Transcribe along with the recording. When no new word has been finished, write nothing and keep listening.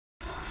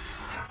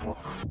Hello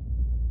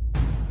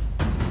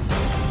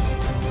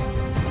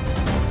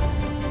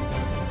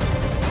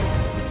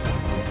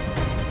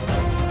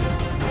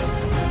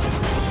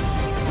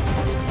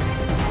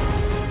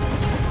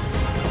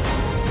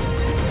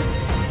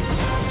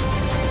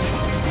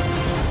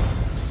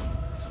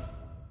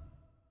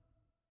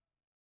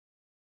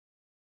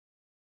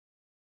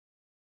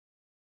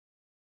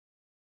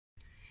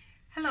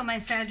my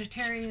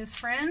Sagittarius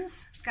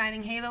friends, it's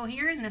Guiding Halo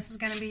here, and this is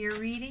going to be your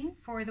reading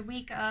for the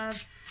week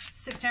of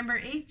September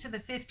 8th to the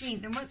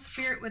 15th, and what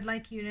Spirit would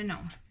like you to know.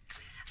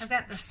 I've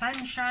got the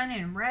sun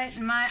shining right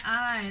in my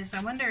eyes.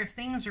 I wonder if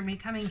things are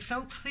becoming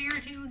so clear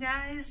to you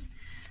guys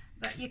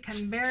that you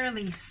can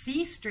barely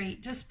see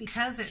straight just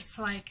because it's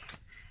like,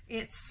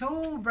 it's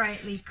so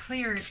brightly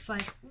clear. It's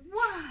like,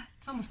 what?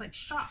 It's almost like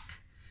shock.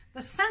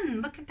 The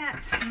sun, look at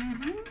that.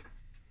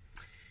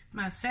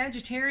 My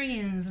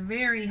Sagittarians,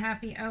 very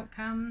happy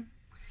outcome.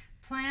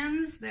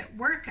 Plans that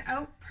work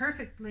out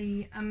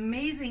perfectly.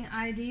 Amazing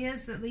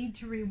ideas that lead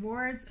to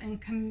rewards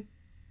and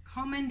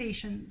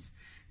commendations.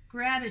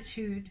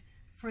 Gratitude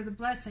for the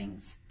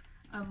blessings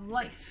of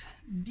life.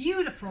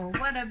 Beautiful.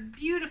 What a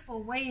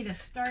beautiful way to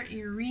start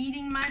your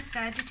reading, my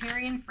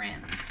Sagittarian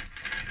friends.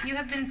 You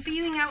have been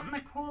feeling out in the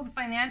cold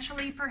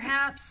financially,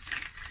 perhaps.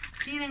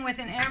 Dealing with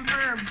an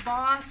emperor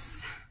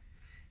boss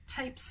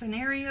type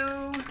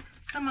scenario.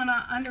 Someone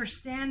not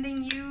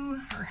understanding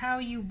you or how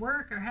you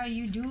work or how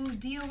you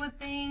deal with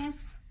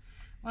things.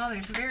 Well,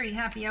 there's a very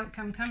happy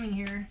outcome coming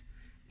here.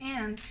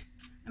 And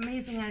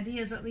amazing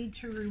ideas that lead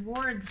to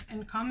rewards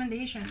and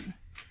commendation.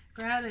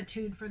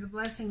 Gratitude for the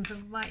blessings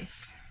of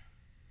life.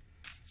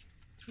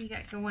 What we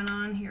got going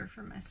on here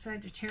for my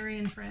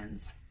Sagittarian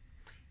friends.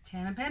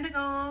 10 of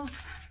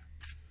Pentacles.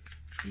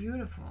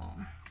 Beautiful.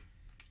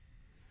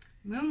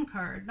 Moon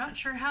card. Not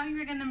sure how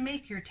you're going to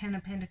make your 10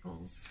 of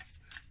Pentacles.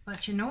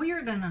 But you know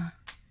you're gonna.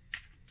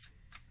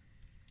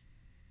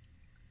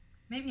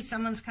 Maybe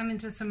someone's coming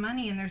to some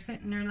money and they're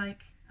sitting there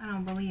like, I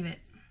don't believe it.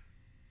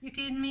 You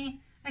kidding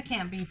me? That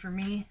can't be for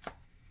me.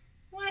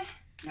 What?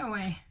 No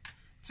way.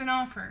 It's an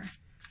offer.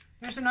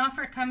 There's an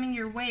offer coming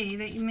your way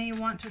that you may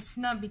want to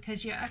snub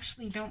because you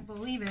actually don't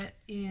believe it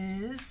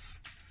is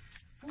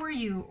for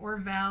you or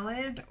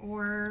valid,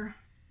 or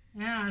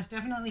yeah, there's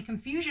definitely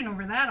confusion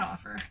over that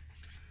offer.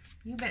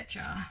 You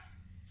betcha.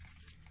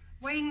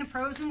 Weighing the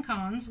pros and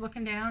cons,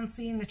 looking down,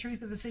 seeing the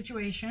truth of a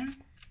situation.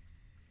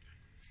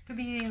 Could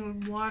be dealing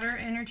with water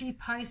energy,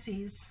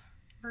 Pisces,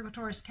 Virgo,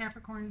 Taurus,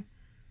 Capricorn.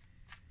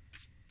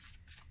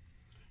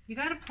 You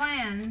got a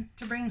plan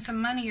to bring some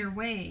money your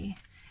way,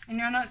 and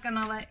you're not going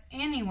to let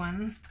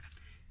anyone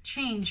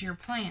change your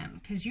plan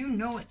because you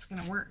know it's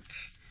going to work.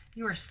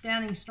 You are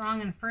standing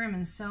strong and firm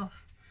in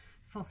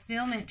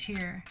self-fulfillment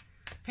here.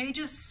 Page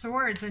of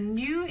Swords, a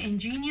new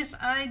ingenious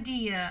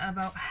idea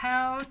about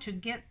how to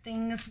get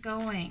things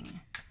going.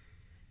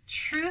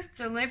 Truth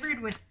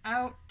delivered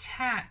without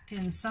tact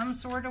in some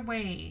sort of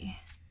way.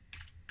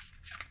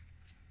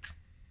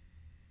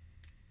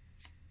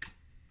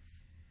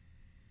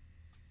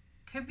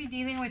 Could be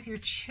dealing with your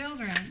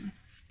children.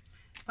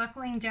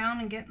 Buckling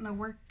down and getting the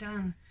work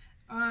done.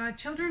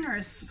 Children are a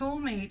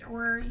soulmate,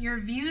 or your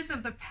views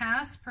of the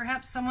past.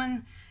 Perhaps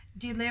someone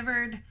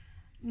delivered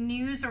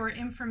news or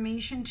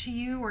information to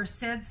you or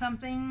said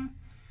something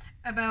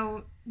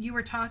about, you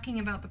were talking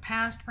about the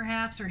past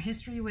perhaps, or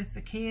history with the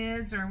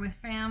kids or with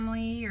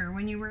family or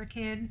when you were a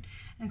kid,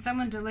 and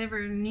someone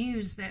delivered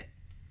news that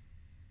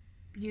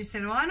you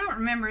said, well, I don't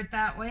remember it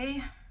that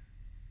way.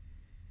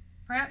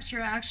 Perhaps you're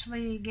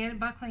actually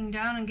buckling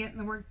down and getting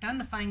the work done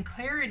to find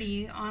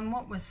clarity on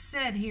what was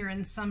said here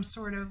in some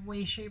sort of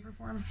way, shape, or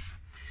form.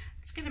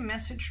 Let's get a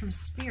message from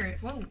Spirit.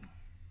 Whoa,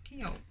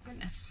 okay, oh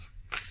goodness.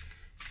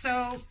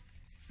 So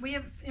we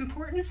have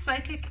important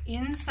psychic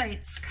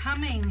insights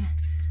coming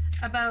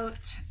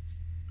about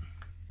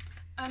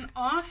an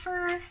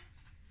offer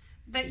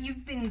that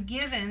you've been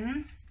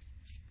given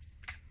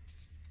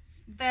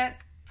that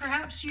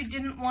perhaps you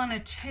didn't want to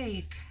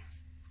take.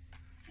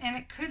 And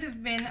it could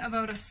have been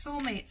about a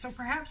soulmate. So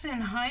perhaps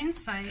in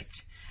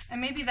hindsight,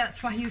 and maybe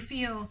that's why you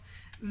feel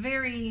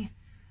very,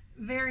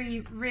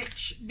 very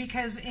rich,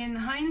 because in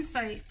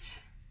hindsight,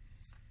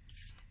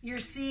 you're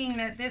seeing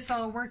that this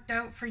all worked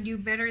out for you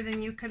better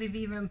than you could have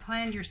even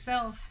planned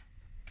yourself.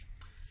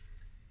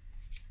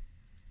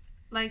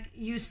 Like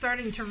you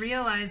starting to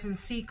realize and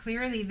see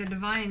clearly the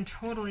divine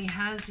totally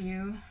has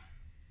you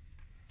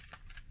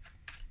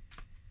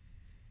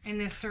in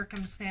this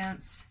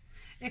circumstance.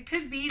 It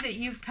could be that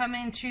you've come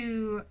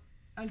into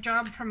a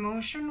job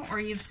promotion, or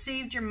you've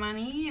saved your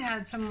money,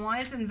 had some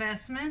wise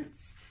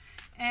investments,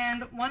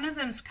 and one of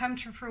them's come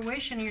to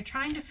fruition. You're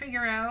trying to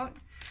figure out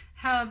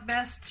how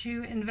best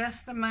to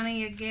invest the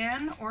money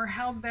again, or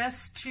how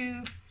best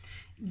to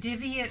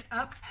divvy it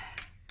up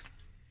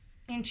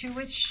into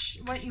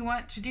what you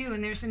want to do.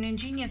 And there's an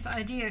ingenious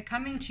idea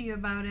coming to you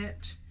about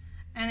it.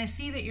 And I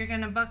see that you're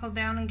going to buckle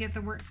down and get the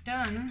work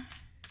done.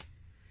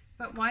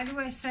 But why do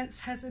I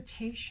sense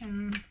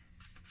hesitation?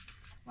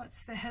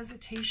 What's the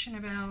hesitation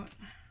about?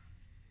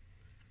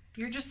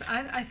 You're just,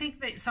 I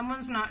think that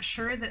someone's not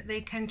sure that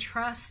they can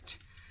trust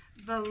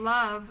the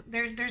love.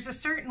 There's a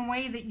certain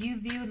way that you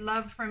view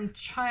love from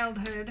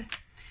childhood,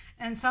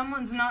 and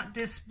someone's not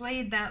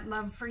displayed that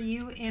love for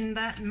you in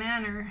that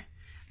manner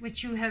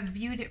which you have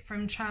viewed it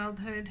from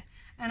childhood.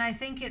 And I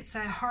think it's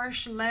a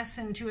harsh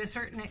lesson to a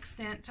certain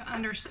extent to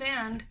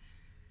understand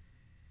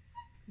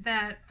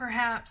that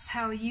perhaps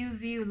how you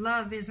view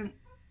love isn't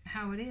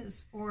how it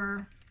is,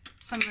 or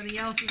somebody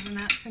else is in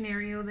that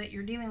scenario that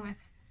you're dealing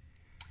with.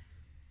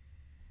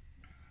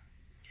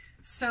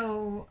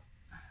 So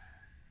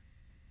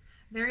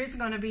there is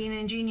going to be an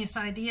ingenious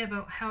idea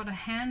about how to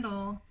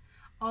handle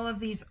all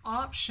of these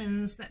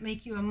options that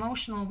make you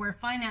emotional where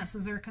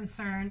finances are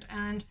concerned,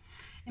 and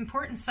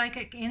important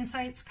psychic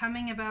insights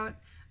coming about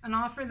an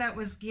offer that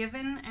was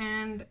given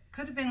and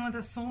could have been with a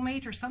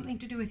soulmate or something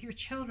to do with your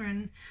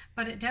children,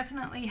 but it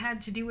definitely had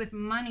to do with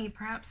money,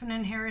 perhaps an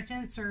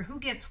inheritance, or who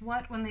gets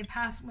what when you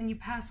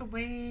pass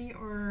away,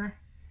 or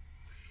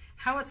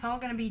how it's all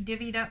going to be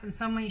divvied up in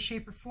some way,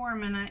 shape, or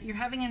form. And you're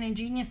having an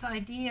ingenious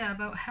idea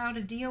about how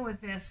to deal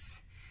with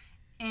this,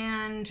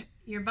 and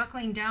you're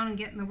buckling down and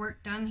getting the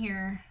work done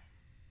here.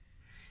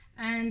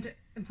 And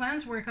the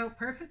plans work out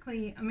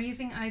perfectly.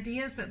 Amazing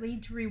ideas that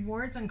lead to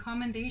rewards and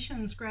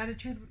commendations,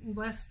 gratitude and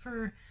blessed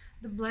for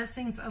the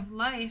blessings of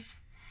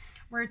life.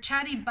 We're a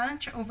chatty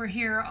bunch over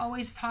here,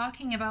 always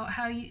talking about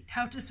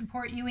how to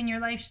support you in your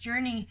life's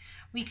journey.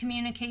 We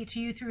communicate to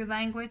you through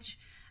language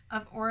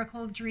of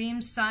oracle,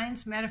 dreams,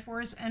 signs,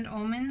 metaphors, and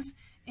omens.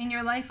 In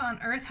your life on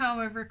earth,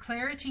 however,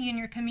 clarity in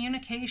your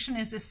communication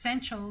is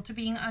essential to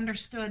being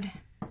understood.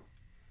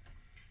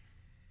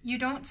 You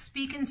don't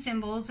speak in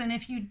symbols, and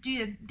if you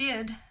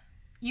did,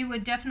 you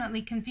would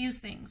definitely confuse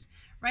things.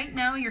 Right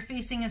now, you're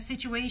facing a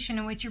situation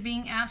in which you're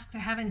being asked to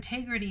have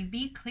integrity.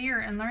 Be clear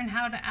and learn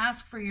how to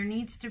ask for your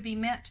needs to be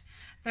met.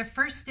 The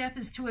first step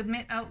is to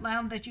admit out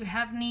loud that you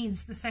have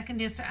needs. The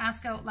second is to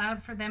ask out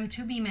loud for them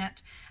to be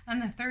met.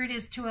 And the third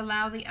is to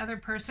allow the other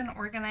person,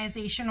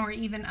 organization, or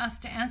even us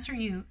to answer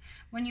you.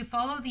 When you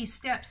follow these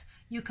steps,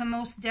 you can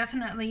most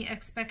definitely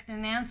expect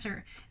an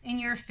answer. In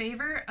your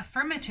favor,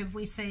 affirmative,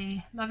 we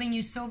say. Loving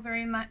you so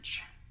very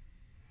much.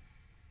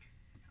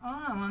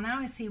 Oh, well, now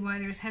I see why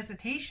there's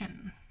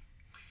hesitation.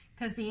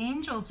 Because the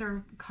angels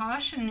are,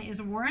 caution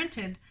is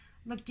warranted.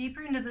 Look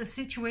deeper into the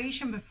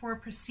situation before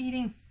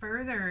proceeding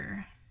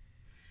further.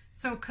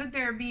 So could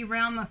there be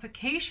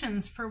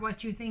ramifications for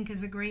what you think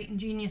is a great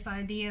ingenious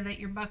idea that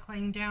you're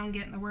buckling down,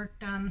 getting the work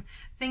done?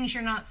 Things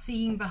you're not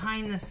seeing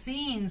behind the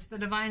scenes the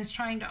divine's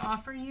trying to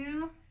offer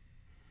you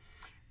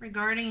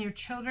regarding your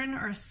children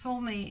or a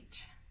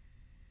soulmate.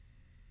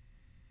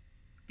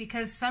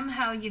 Because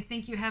somehow you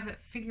think you have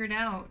it figured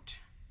out.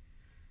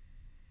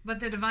 But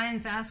the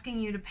divine's asking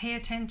you to pay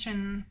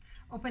attention,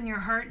 open your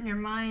heart and your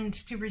mind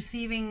to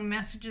receiving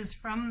messages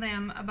from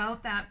them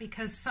about that,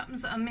 because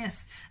something's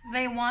amiss.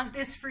 They want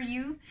this for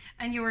you,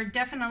 and you are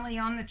definitely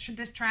on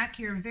this track.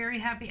 You're a very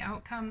happy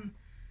outcome,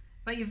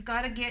 but you've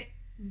got to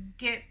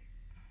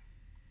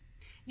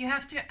you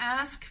have to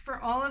ask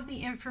for all of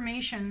the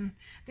information.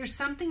 There's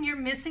something you're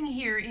missing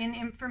here in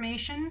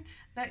information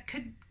that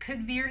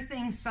could veer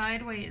things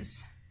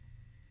sideways.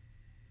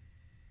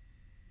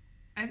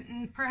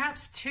 And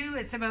perhaps too,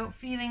 it's about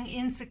feeling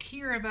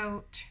insecure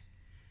about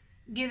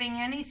giving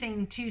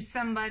anything to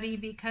somebody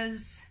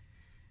because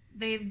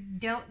they've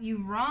dealt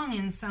you wrong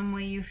in some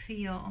way, you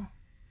feel.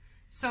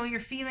 So you're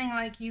feeling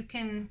like you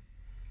can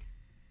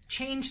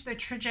change the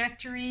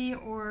trajectory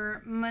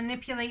or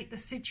manipulate the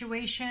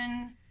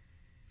situation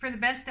for the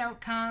best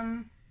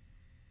outcome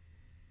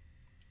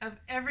of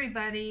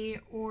everybody,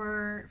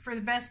 or for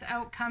the best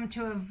outcome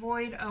to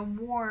avoid a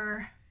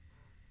war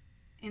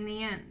in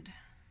the end.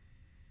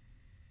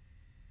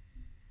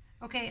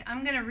 Okay,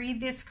 I'm going to read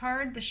this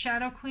card, the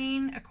Shadow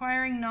Queen,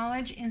 Acquiring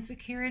Knowledge,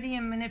 Insecurity,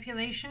 and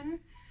Manipulation.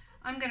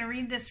 I'm going to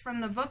read this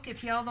from the book.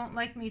 If y'all don't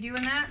like me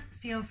doing that,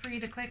 feel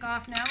free to click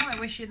off now. I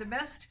wish you the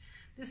best.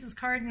 This is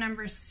card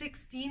number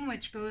 16,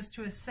 which goes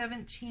to a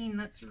 17.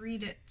 Let's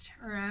read it.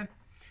 Or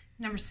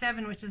number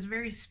 7, which is a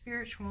very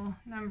spiritual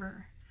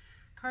number.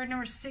 Card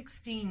number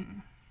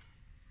 16.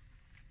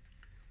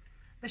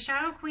 The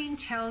Shadow Queen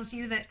tells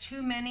you that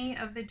too many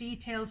of the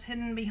details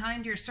hidden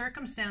behind your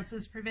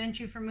circumstances prevent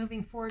you from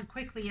moving forward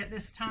quickly at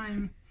this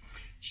time.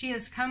 She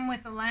has come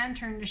with a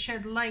lantern to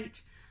shed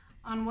light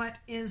on what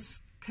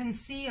is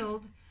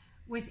concealed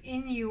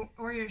within you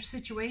or your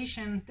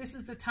situation. This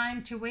is the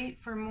time to wait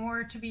for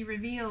more to be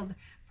revealed.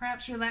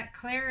 Perhaps you lack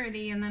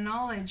clarity and the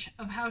knowledge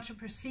of how to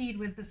proceed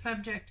with the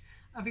subject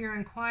of your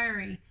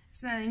inquiry.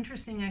 Isn't that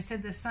interesting? I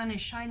said the sun is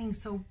shining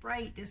so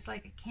bright, it's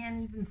like I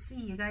can't even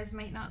see. You guys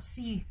might not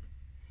see.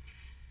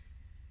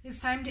 It's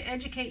time to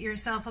educate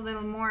yourself a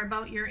little more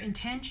about your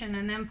intention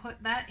and then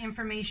put that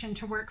information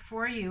to work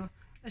for you.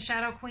 The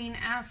Shadow Queen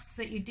asks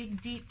that you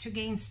dig deep to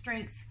gain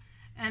strength,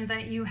 and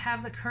that you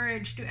have the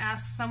courage to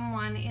ask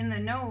someone in the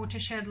know to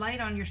shed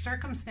light on your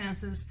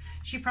circumstances.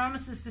 She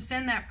promises to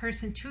send that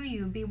person to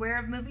you. Beware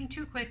of moving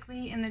too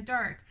quickly in the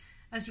dark,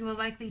 as you will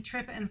likely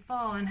trip and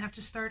fall and have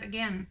to start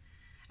again.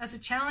 As a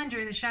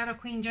challenger, the Shadow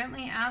Queen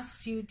gently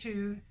asks you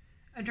to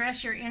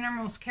Address your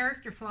innermost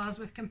character flaws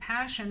with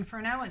compassion,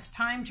 for now it's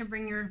time to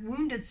bring your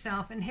wounded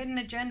self and hidden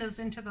agendas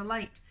into the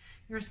light.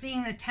 You're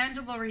seeing the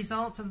tangible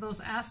results of those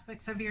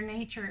aspects of your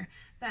nature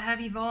that have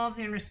evolved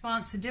in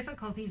response to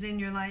difficulties in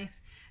your life.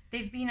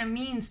 They've been a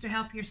means to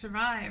help you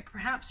survive.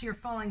 Perhaps you're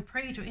falling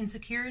prey to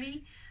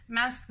insecurity,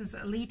 masked as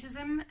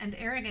elitism and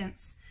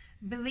arrogance,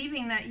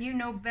 believing that you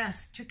know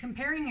best, to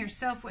comparing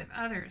yourself with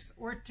others,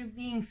 or to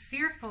being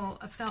fearful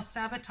of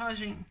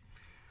self-sabotaging.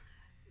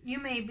 You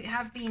may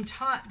have been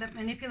taught that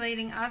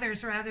manipulating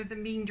others rather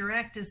than being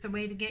direct is the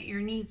way to get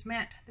your needs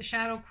met. The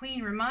Shadow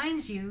Queen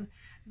reminds you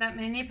that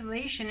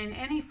manipulation in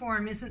any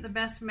form isn't the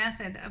best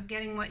method of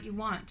getting what you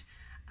want.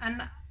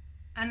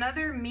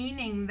 Another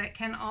meaning that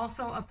can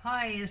also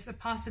apply is the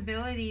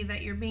possibility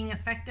that you're being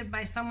affected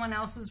by someone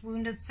else's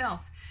wounded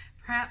self.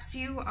 Perhaps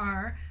you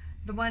are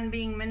the one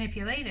being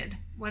manipulated.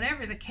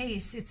 Whatever the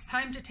case, it's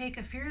time to take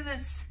a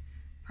fearless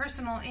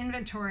personal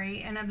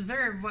inventory and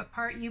observe what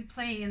part you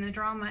play in the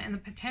drama and the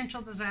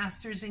potential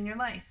disasters in your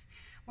life.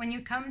 When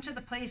you come to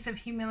the place of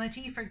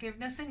humility,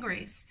 forgiveness, and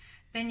grace,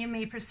 then you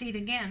may proceed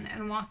again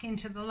and walk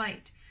into the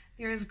light.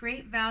 There is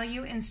great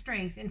value and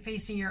strength in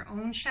facing your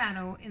own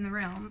shadow in the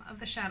realm of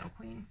the Shadow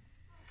Queen.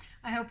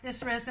 I hope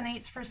this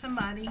resonates for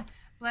somebody.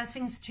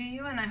 Blessings to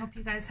you, and I hope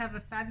you guys have a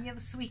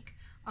fabulous week.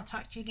 I'll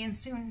talk to you again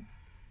soon.